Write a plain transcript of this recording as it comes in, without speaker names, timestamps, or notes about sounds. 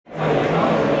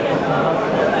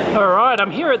I'm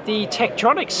here at the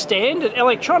Tektronix stand at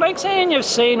Electronex, and you've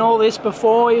seen all this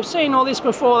before.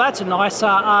 That's a nice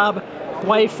ARB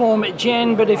waveform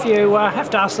gen, but if you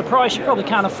have to ask the price, you probably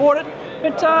can't afford it.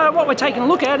 But what we're taking a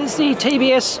look at is the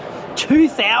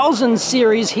TBS2000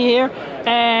 series here,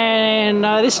 and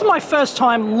this is my first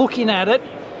time looking at it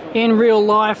in real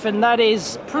life, and that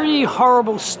is pretty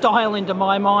horrible styling to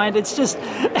my mind. It's just,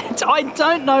 I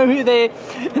don't know who they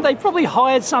probably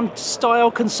hired some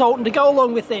style consultant to go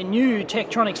along with their new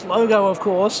Tektronix logo, of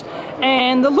course,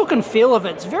 and the look and feel of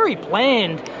it's very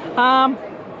bland.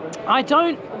 I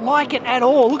don't like it at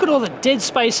all. Look at all the dead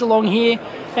space along here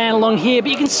and along here,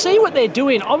 but you can see what they're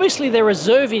doing. Obviously they're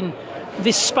reserving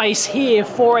this space here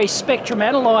for a spectrum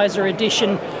analyzer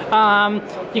edition.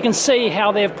 You can see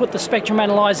how they've put the spectrum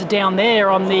analyzer down there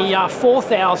on the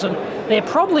 4000. They're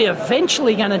probably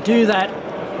eventually going to do that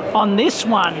on this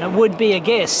one, would be a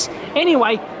guess.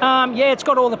 Anyway, yeah, it's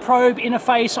got all the probe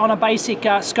interface on a basic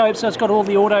scope, so it's got all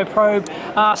the auto probe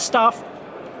stuff.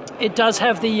 It does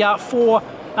have the 4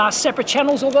 separate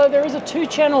channels, although there is a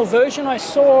 2-channel version. I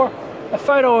saw a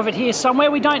photo of it here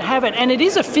somewhere. We don't have it, and it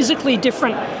is a physically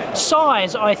different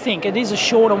size. I think it is a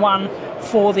shorter one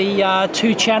for the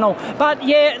 2-channel, but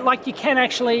yeah, like you can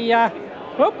actually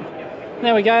whoop,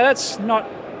 there we go. That's not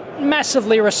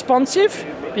massively responsive,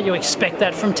 but you expect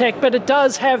that from tech. But it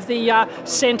does have the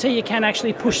center. You can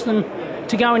actually push them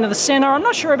to go into the center. I'm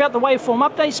not sure about the waveform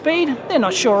update speed. They're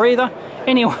not sure either.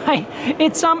 Anyway,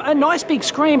 it's a nice big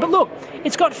screen, but look,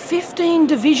 it's got 15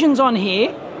 divisions on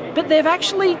here, but they've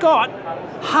actually got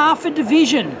half a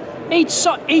division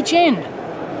each end.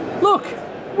 Look,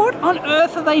 what on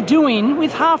earth are they doing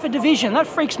with half a division? That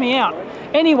freaks me out.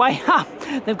 Anyway,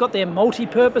 they've got their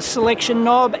multi-purpose selection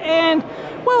knob, and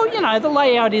well, you know, the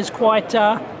layout is quite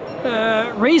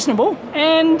reasonable,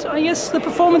 and I guess the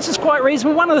performance is quite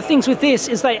reasonable. One of the things with this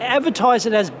is they advertise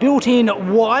it as built-in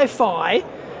Wi-Fi,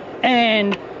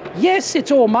 and yes,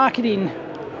 it's all marketing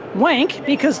wank,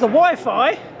 because the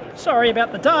Wi-Fi, sorry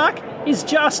about the dark, is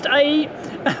just a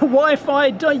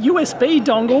Wi-Fi USB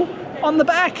dongle on the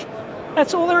back.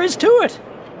 That's all there is to it.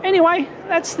 Anyway,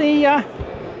 that's the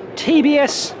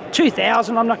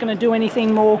TBS2000. I'm not going to do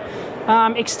anything more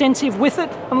extensive with it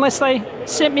unless they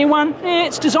sent me one. Yeah,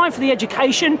 it's designed for the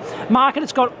education market.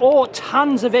 It's got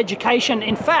tons of education.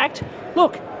 In fact,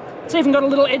 look, it's even got a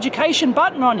little education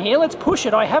button on here. Let's push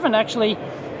it. I haven't actually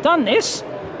done this.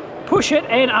 Push it,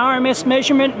 and RMS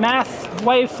measurement, math,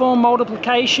 waveform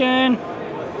multiplication.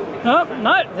 Oh,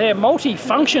 no, they're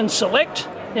multi-function select.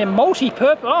 They're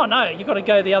multi-purpose. Oh no, you've got to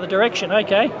go the other direction.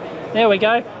 Okay, there we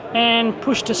go. And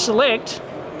push to select.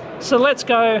 So let's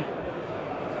go,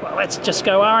 well, let's just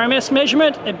go RMS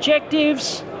measurement,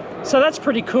 objectives. So that's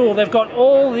pretty cool. They've got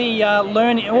all the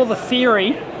learning, all the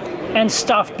theory and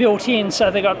stuff built in.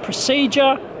 So they've got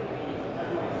procedure.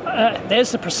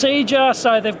 There's the procedure,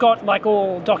 so they've got like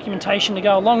all documentation to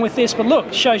go along with this, but look,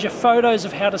 it shows you photos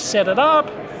of how to set it up.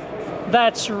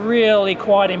 That's really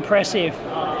quite impressive.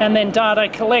 And then data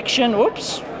collection,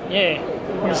 whoops, yeah,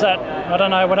 what is that? I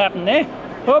don't know what happened there.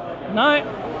 Whoop, no.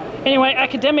 Anyway,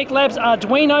 academic labs,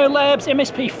 Arduino labs,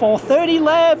 MSP430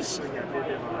 labs,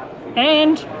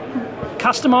 and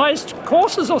customized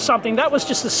courses or something. That was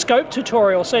just a scope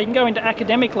tutorial, so you can go into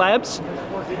academic labs,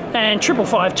 and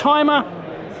 555 timer,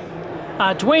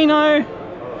 Arduino,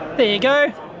 there you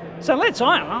go. So let's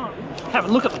have a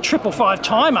look at the 555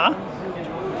 timer.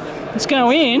 Let's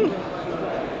go in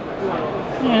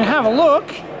and have a look.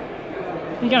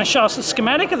 You're going to show us the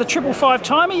schematic of the 555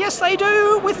 timer? Yes, they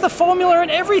do, with the formula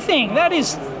and everything. That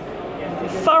is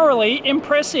thoroughly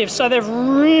impressive. So they've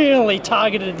really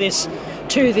targeted this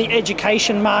to the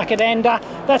education market, and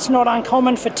that's not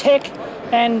uncommon for tech.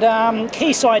 And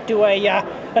Keysight do a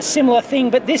similar thing,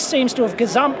 but this seems to have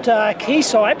gazumped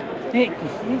Keysight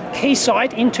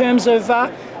in terms of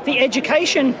the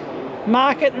education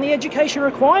market and the education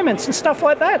requirements and stuff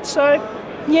like that. So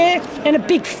yeah, and a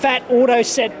big fat auto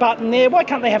set button there. Why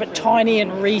can't they have it tiny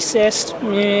and recessed?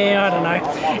 Yeah, I don't know.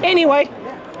 Anyway,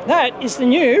 that is the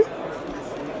new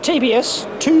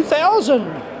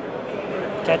TBS2000.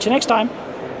 Catch you next time.